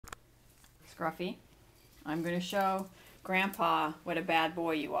Scruffy. I'm going to show Grandpa what a bad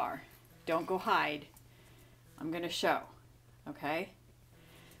boy you are. Don't go hide. I'm going to show. Okay?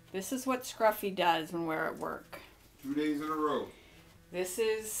 This is what Scruffy does when we're at work. 2 days in a row. This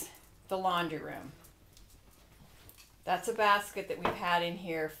is the laundry room. That's a basket that we've had in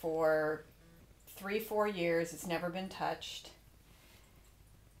here for 3-4 years. It's never been touched.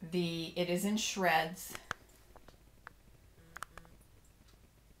 It is in shreds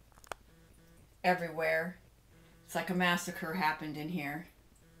everywhere. It's like a massacre happened in here.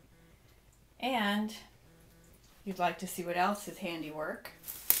 And you'd like to see what else is handiwork.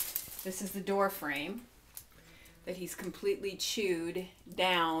 This is the door frame that he's completely chewed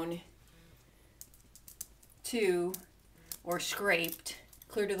down to, or scraped,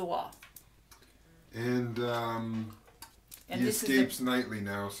 clear to the wall. And he escapes nightly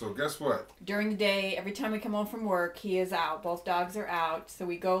now, so guess what? During the day, every time we come home from work, he is out. Both dogs are out. So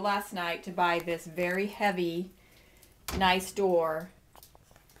we go last night to buy this very heavy, nice door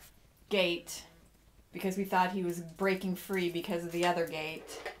gate because we thought he was breaking free because of the other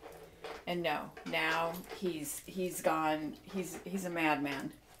gate. And no, now he's gone. He's a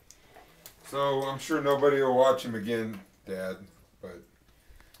madman. So I'm sure nobody will watch him again, Dad, but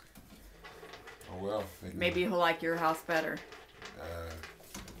oh well. Maybe he'll like your house better.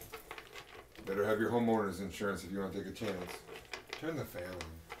 Better have your homeowner's insurance if you want to take a chance. Turn the fan on.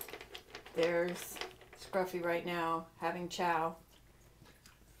 There's Scruffy right now having chow.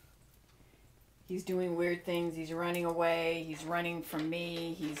 He's doing weird things. He's running away. He's running from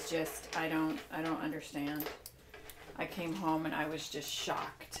me. He's just, I don't understand. I came home and I was just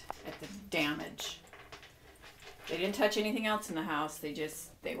shocked at the damage. They didn't touch anything else in the house.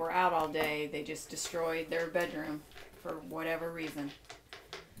 They were out all day. They just destroyed their bedroom for whatever reason.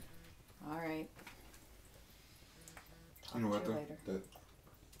 All right. You know what though? Later. That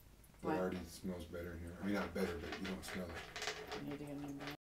What? already smells better in here. I mean, not better, but you don't smell it.